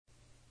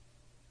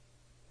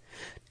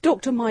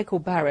Dr. Michael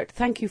Barrett,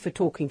 thank you for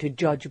talking to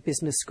Judge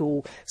Business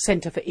School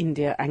Centre for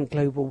India and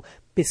Global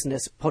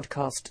Business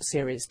podcast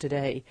series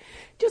today.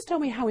 Just tell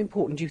me how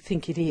important you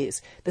think it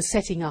is, the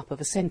setting up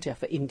of a Centre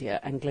for India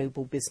and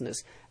Global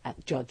Business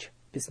at Judge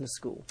Business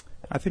School.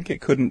 I think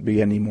it couldn't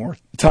be any more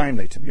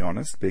timely, to be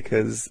honest,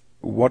 because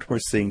what we're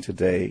seeing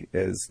today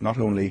is not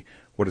only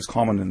what is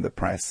common in the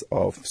press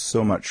of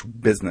so much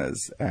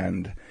business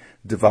and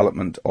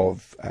development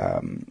of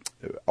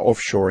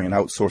offshoring and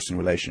outsourcing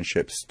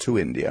relationships to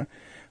India,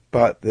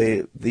 but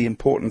the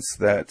importance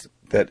that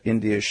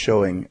India is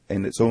showing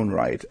in its own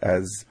right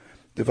as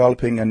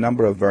developing a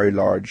number of very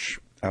large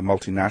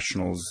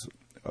multinationals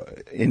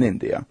in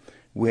India,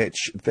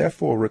 which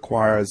therefore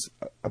requires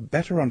a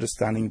better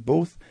understanding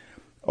both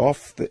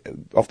of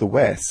the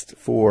West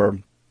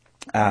for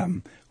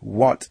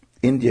what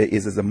India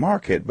is as a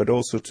market, but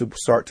also to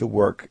start to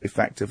work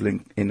effectively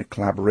in a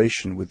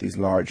collaboration with these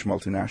large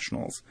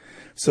multinationals.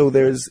 So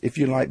there's, if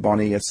you like,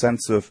 Boni, a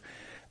sense of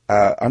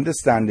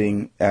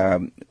understanding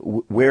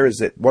what is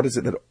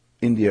it that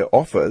India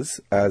offers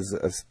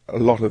as a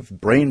lot of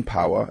brain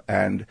power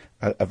and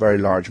a very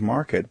large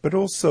market, but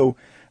also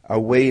a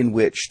way in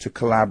which to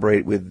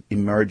collaborate with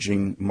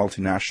emerging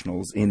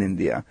multinationals in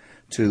India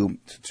to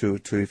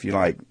if you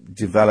like,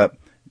 develop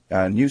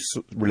new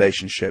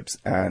relationships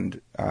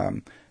and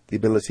the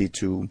ability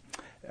to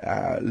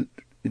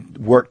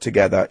work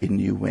together in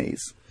new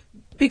ways.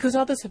 Because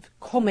others have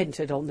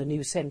commented on the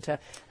new centre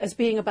as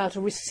being about a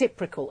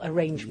reciprocal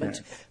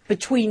arrangement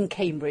between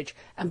Cambridge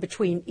and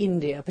between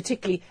India,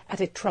 particularly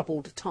at a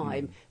troubled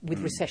time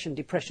with recession,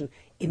 depression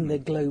in the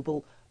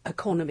global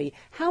economy.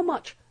 How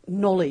much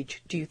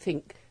knowledge do you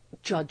think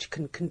Judge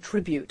can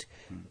contribute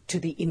to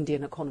the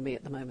Indian economy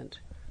at the moment?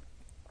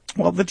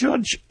 Well, the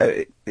Judge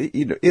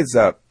is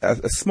a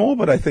small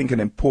but I think an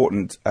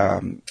important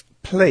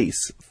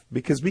place,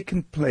 because we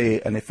can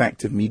play an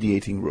effective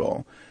mediating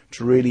role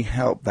to really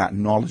help that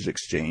knowledge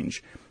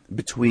exchange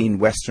between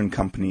Western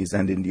companies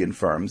and Indian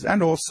firms,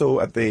 and also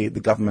at the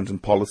government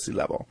and policy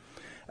level.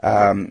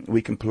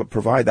 We can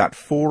provide that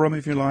forum,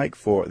 if you like,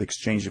 for the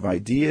exchange of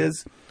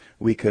ideas.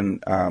 We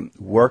can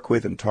work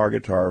with and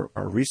target our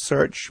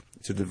research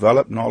to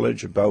develop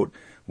knowledge about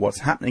what's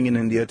happening in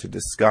India, to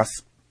discuss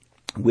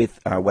with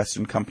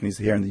Western companies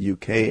here in the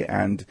UK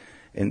and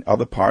in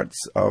other parts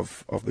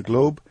of the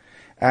globe.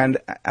 And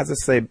as I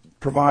say,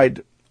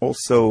 provide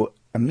also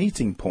a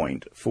meeting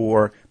point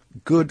for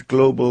good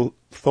global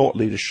thought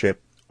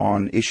leadership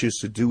on issues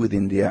to do with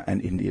India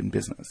and Indian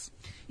business.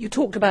 You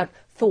talked about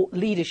thought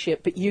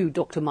leadership, but you,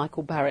 Dr.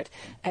 Michael Barrett,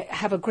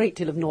 have a great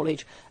deal of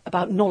knowledge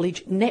about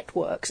knowledge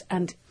networks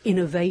and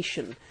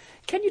innovation.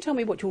 Can you tell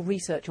me what your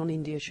research on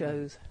India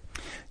shows?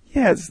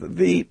 Yes,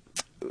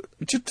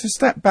 just to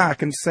step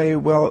back and say,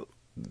 well,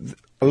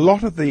 a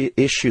lot of the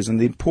issues and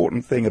the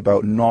important thing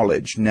about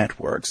knowledge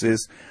networks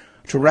is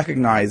to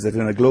recognize that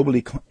in a global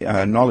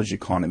knowledge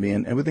economy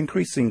and with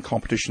increasing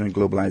competition and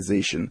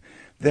globalization,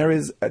 there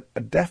is a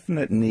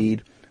definite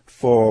need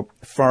for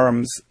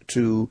firms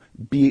to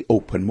be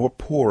open, more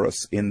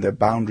porous in their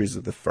boundaries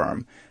of the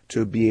firm,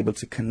 to be able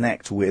to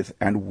connect with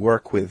and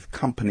work with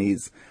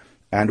companies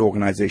and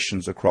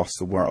organizations across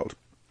the world.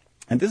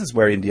 And this is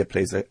where India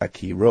plays a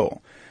key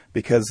role.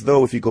 Because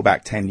though if you go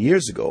back 10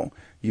 years ago,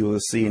 you will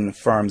have seen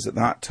firms at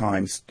that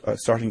time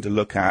starting to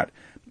look at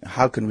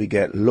how can we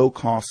get low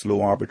cost, low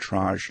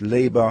arbitrage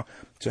labor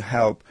to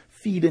help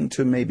feed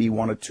into maybe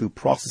one or two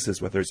processes,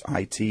 whether it's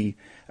IT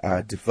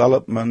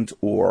development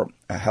or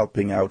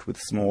helping out with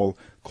small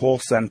call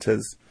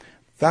centers.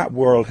 That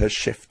world has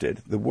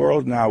shifted. The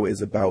world now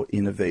is about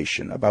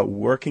innovation, about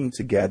working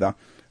together,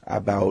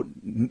 about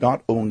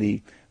not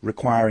only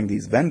requiring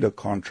these vendor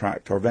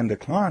contract or vendor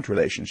client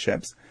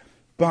relationships,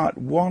 but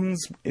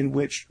ones in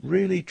which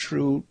really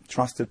true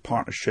trusted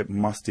partnership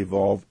must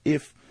evolve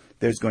if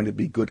there's going to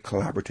be good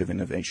collaborative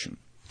innovation.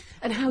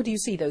 And how do you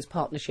see those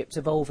partnerships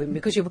evolving?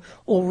 Because you've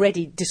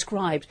already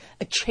described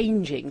a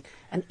changing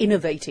and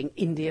innovating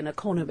Indian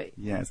economy.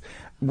 Yes.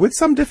 With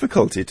some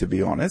difficulty, to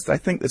be honest. I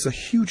think there's a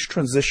huge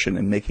transition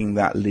in making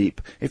that leap.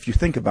 If you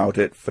think about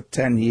it, for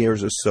 10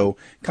 years or so,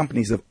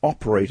 companies have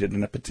operated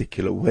in a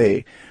particular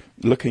way,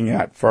 looking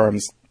at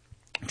firms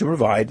to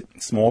provide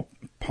small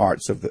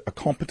parts of the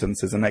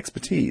competences and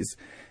expertise,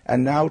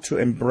 and now to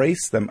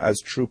embrace them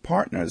as true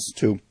partners,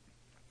 to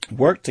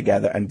work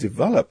together and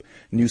develop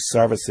new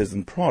services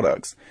and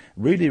products,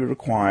 really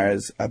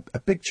requires a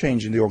big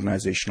change in the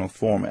organizational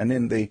form and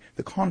in the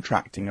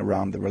contracting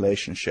around the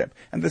relationship.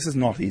 And this is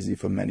not easy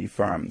for many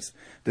firms,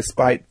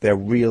 despite their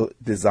real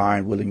desire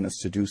and willingness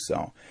to do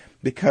so,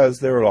 because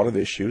there are a lot of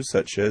issues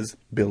such as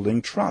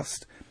building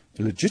trust,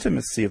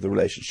 legitimacy of the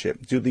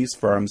relationship. Do these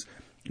firms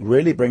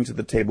really bring to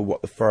the table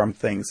what the firm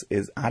thinks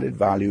is added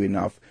value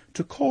enough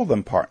to call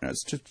them partners,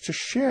 to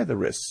share the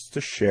risks,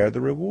 to share the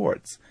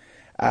rewards?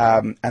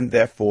 And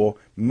therefore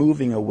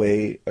moving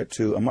away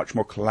to a much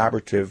more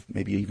collaborative,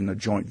 maybe even a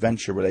joint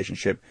venture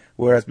relationship,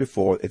 whereas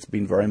before it's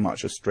been very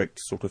much a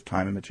strict sort of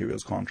time and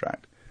materials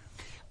contract.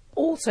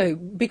 Also,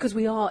 because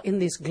we are in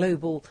this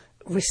global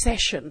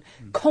recession,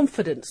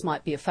 confidence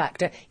might be a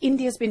factor.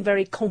 India's been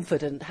very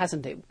confident,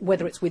 hasn't it?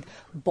 Whether it's with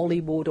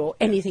Bollywood or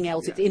anything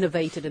else it's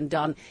innovated and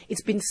done,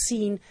 it's been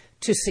seen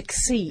to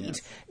succeed.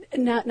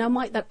 Now,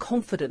 might that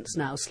confidence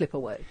now slip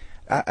away?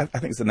 I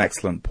think it's an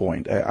excellent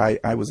point.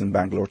 I was in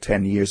Bangalore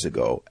 10 years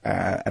ago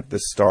at the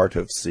start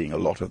of seeing a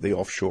lot of the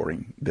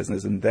offshoring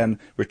business, and then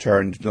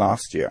returned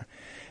last year.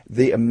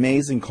 The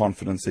amazing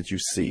confidence that you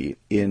see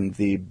in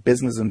the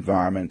business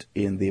environment,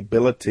 in the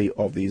ability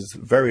of these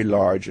very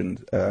large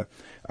and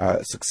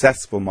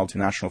successful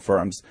multinational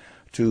firms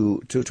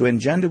to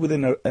engender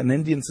within an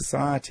Indian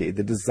society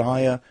the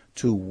desire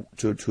to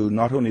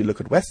not only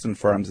look at Western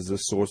firms as a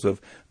source of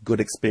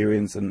good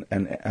experience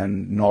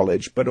and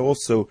knowledge, but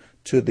also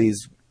to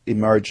these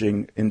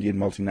emerging Indian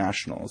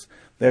multinationals.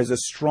 There's a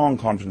strong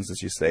confidence,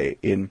 as you say,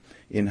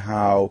 in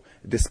how,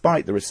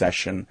 despite the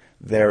recession,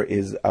 there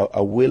is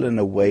a will and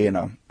a way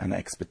and an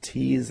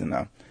expertise and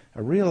a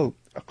real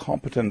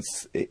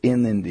competence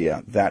in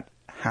India that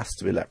has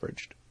to be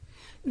leveraged.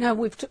 Now,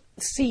 we've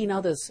seen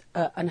others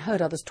and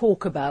heard others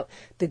talk about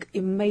the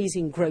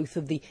amazing growth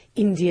of the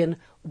Indian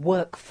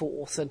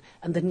workforce and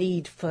the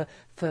need for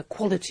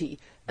quality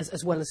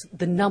as well as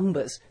the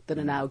numbers that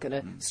are now going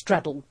to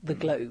straddle the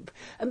globe.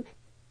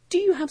 Do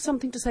you have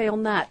something to say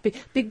on that?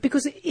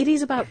 Because it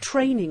is about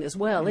training as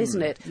well,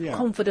 isn't it? Yeah.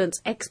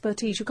 Confidence,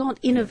 expertise. You can't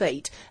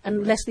innovate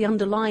unless the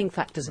underlying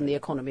factors in the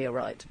economy are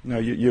right. No,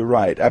 you're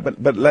right.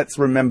 But let's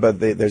remember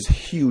there's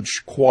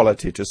huge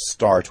quality to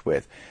start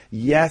with.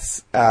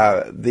 Yes,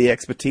 the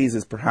expertise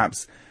is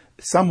perhaps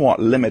somewhat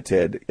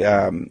limited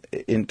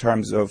in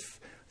terms of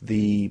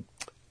the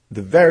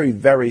very,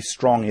 very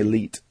strong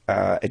elite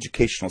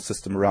educational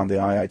system around the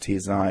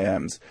IITs and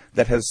IIMs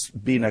that has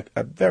been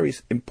a very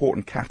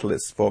important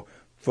catalyst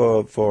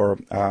for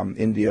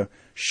India,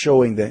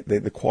 showing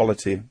the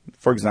quality,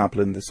 for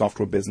example, in the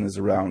software business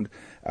around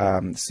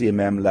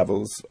CMM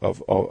levels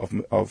of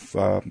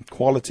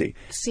quality.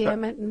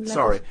 CMM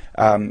levels?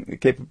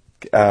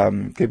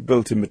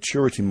 Capability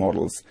maturity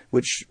models,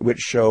 which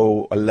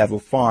show a level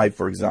 5,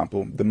 for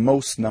example, the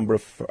most number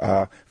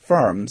of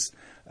firms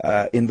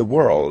in the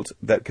world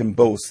that can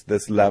boast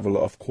this level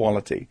of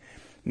quality.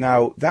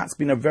 Now, that's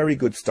been a very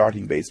good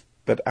starting base,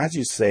 but as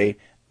you say,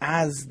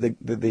 as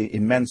the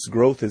immense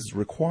growth is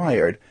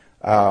required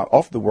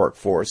of the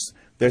workforce,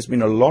 there's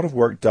been a lot of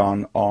work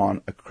done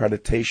on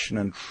accreditation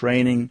and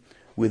training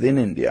within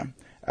India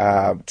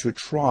to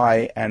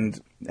try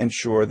and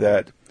ensure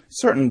that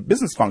certain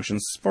business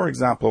functions, for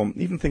example,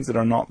 even things that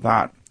are not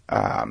that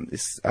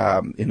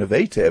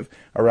innovative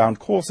around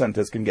call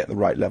centers, can get the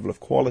right level of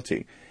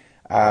quality.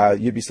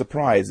 You'd be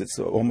surprised. It's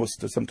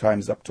almost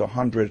sometimes up to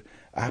 100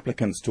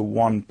 applicants to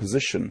one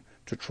position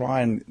to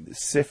try and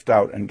sift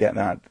out and get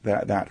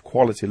that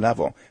quality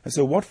level. And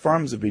so what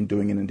firms have been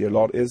doing in India a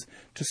lot is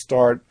to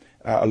start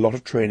a lot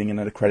of training and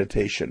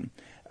accreditation.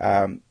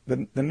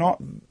 They're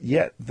not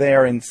yet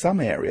there in some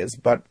areas,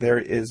 but there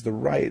is the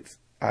right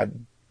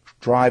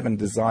drive and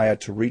desire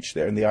to reach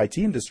there. In the IT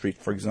industry,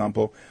 for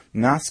example,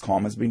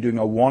 NASSCOM has been doing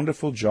a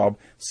wonderful job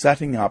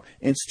setting up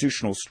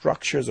institutional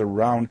structures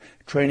around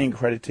training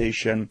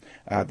accreditation,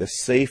 the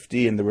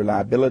safety and the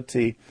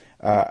reliability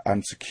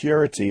and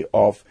security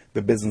of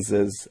the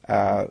businesses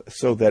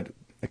so that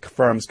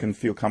firms can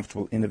feel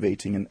comfortable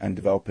innovating and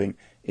developing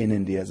in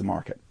India as a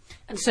market.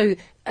 And so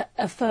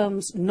a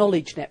firm's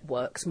knowledge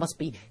networks must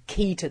be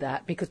key to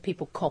that, because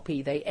people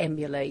copy, they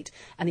emulate,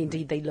 and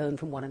indeed they learn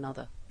from one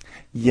another.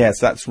 Yes,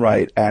 that's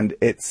right. And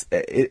it's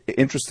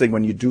interesting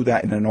when you do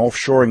that in an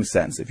offshoring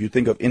sense. If you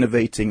think of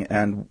innovating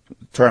and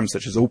terms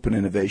such as open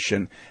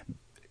innovation,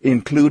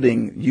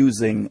 including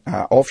using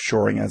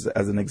offshoring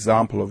as an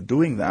example of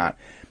doing that,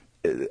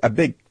 a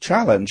big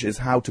challenge is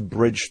how to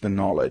bridge the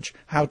knowledge,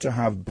 how to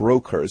have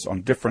brokers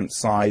on different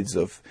sides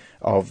of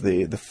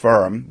the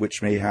firm,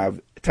 which may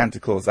have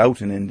tentacles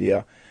out in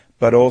India,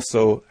 but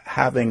also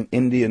having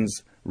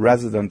Indians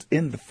resident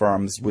in the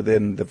firms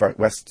within the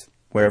West,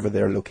 wherever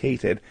they're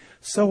located,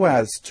 so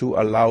as to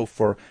allow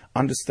for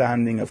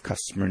understanding of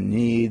customer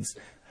needs,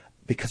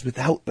 because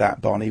without that,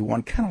 Boni,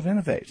 one cannot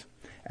innovate.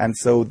 And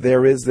so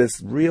there is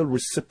this real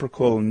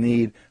reciprocal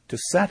need to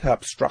set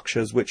up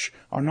structures which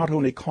are not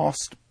only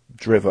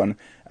cost-driven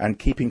and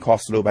keeping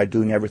costs low by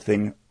doing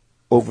everything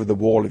over the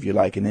wall, if you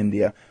like, in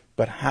India,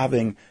 but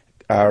having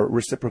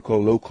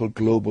reciprocal local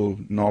global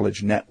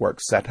knowledge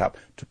networks set up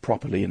to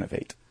properly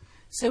innovate.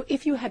 So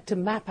if you had to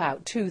map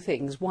out two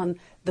things, one,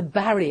 the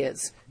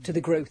barriers to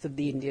the growth of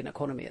the Indian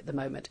economy at the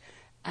moment,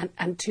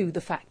 and two, the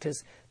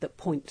factors that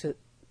point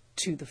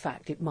to the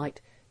fact it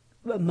might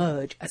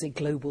emerge as a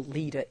global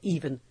leader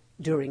even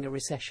during a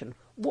recession,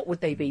 what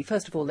would they be?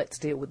 First of all, let's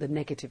deal with the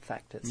negative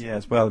factors.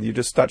 Yes, well, you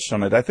just touched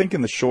on it. I think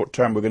in the short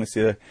term we're going to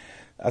see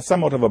a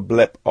somewhat of a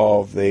blip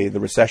of the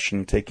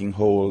recession taking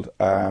hold.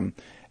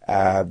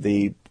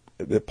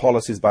 The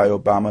policies by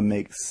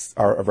Obama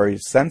are very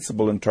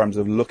sensible in terms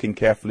of looking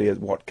carefully at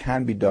what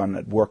can be done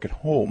at work at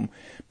home,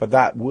 but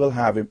that will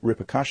have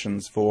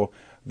repercussions for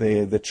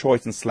the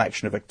choice and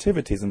selection of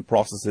activities and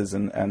processes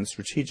and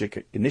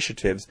strategic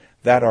initiatives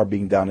that are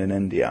being done in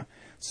India.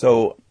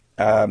 So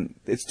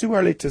it's too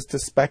early to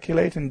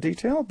speculate in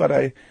detail, but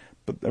I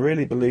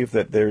really believe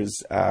that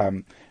there's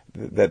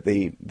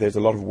a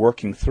lot of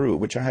working through,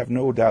 which I have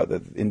no doubt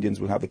that Indians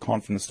will have the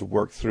confidence to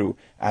work through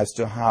as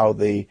to how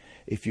they,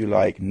 if you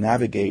like,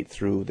 navigate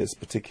through this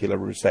particular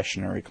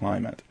recessionary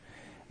climate.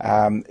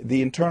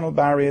 The internal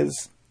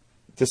barriers,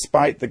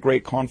 despite the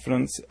great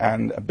confidence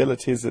and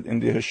abilities that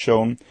India has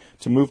shown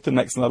to move to the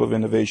next level of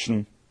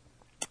innovation,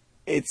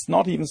 it's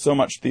not even so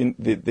much the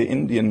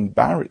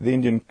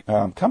Indian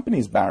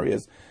companies'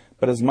 barriers,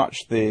 but as much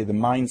the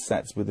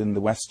mindsets within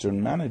the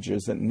Western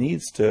managers that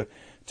needs to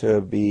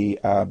be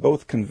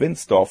both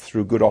convinced of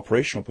through good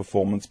operational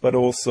performance, but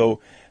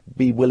also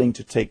be willing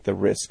to take the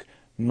risk,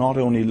 not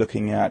only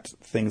looking at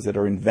things that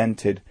are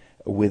invented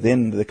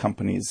within the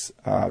company's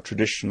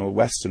traditional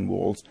Western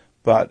walls,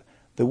 but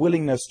the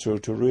willingness to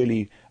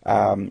really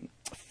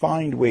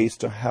find ways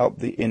to help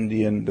the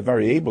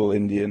very able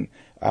Indian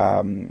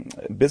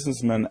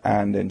businessmen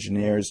and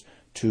engineers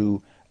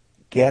to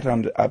get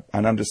an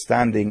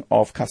understanding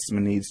of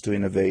customer needs to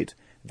innovate.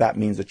 That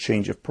means a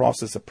change of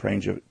process, a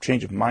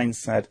change of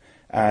mindset,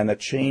 and a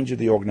change of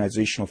the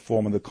organizational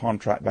form of the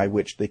contract by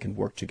which they can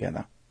work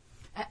together.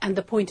 And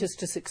the pointers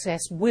to success,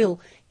 will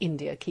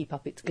India keep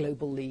up its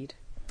global lead?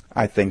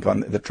 I think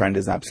the trend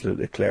is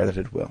absolutely clear that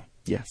it will,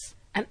 yes.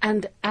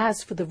 And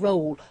as for the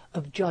role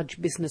of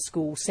Judge Business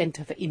School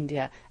Centre for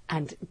India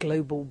and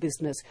Global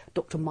Business,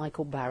 Dr.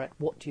 Michael Barrett,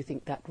 what do you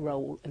think that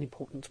role and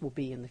importance will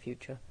be in the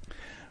future?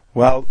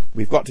 Well,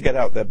 we've got to get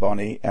out there,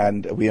 Boni,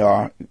 and we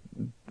are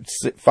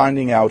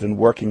finding out and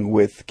working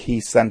with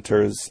key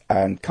centres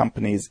and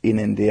companies in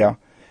India,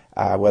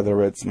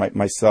 whether it's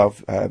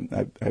myself.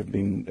 I've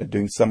been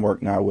doing some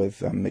work now with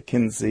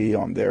McKinsey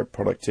on their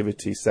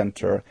productivity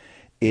centre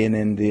in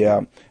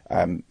India,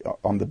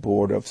 on the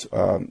board of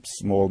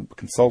small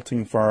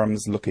consulting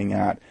firms, looking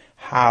at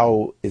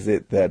how is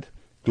it that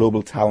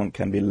global talent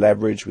can be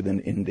leveraged within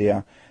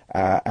India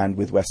and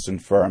with Western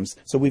firms.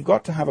 So we've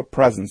got to have a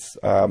presence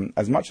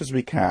as much as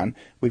we can.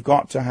 We've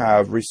got to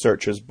have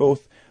researchers,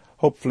 both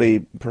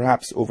hopefully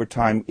perhaps over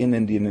time in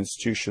Indian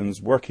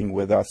institutions working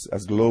with us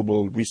as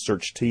global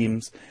research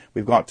teams.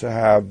 We've got to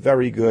have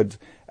very good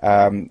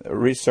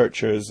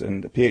researchers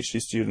and PhD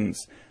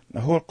students, a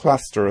whole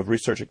cluster of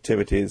research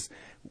activities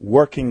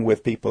working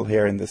with people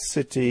here in the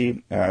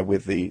city,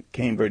 with the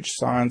Cambridge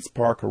Science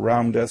Park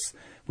around us.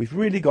 We've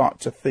really got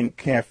to think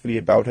carefully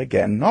about,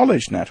 again,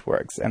 knowledge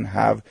networks and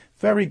have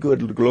very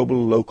good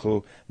global,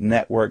 local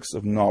networks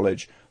of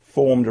knowledge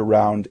formed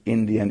around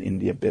India and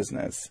India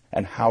business,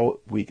 and how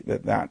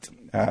that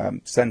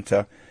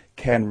centre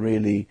can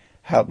really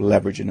help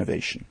leverage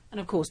innovation. And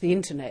of course, the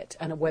internet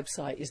and a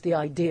website is the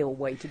ideal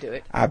way to do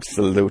it.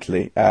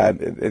 Absolutely.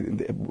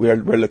 We're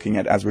looking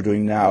at, as we're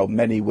doing now,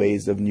 many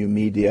ways of new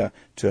media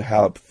to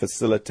help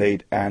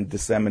facilitate and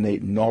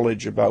disseminate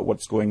knowledge about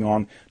what's going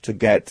on, to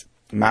get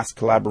mass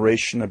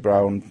collaboration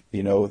around,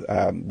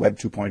 Web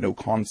 2.0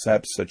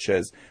 concepts such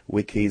as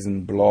wikis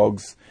and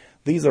blogs.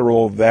 These are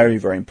all very,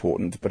 very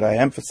important, but I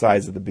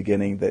emphasize at the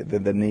beginning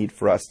the need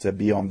for us to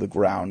be on the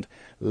ground,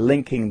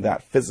 linking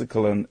that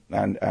physical and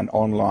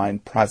online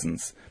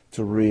presence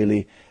to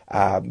really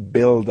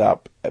build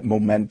up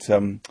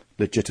momentum,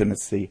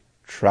 legitimacy,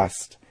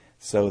 trust,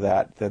 so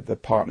that the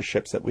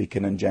partnerships that we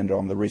can engender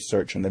on the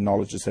research and the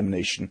knowledge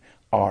dissemination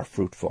are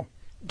fruitful.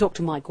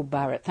 Dr. Michael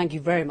Barrett, thank you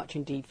very much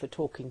indeed for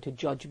talking to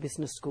Judge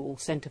Business School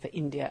Centre for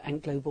India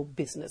and Global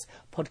Business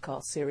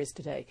podcast series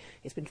today.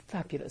 It's been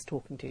fabulous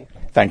talking to you.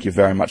 Thank you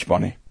very much,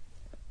 Boni.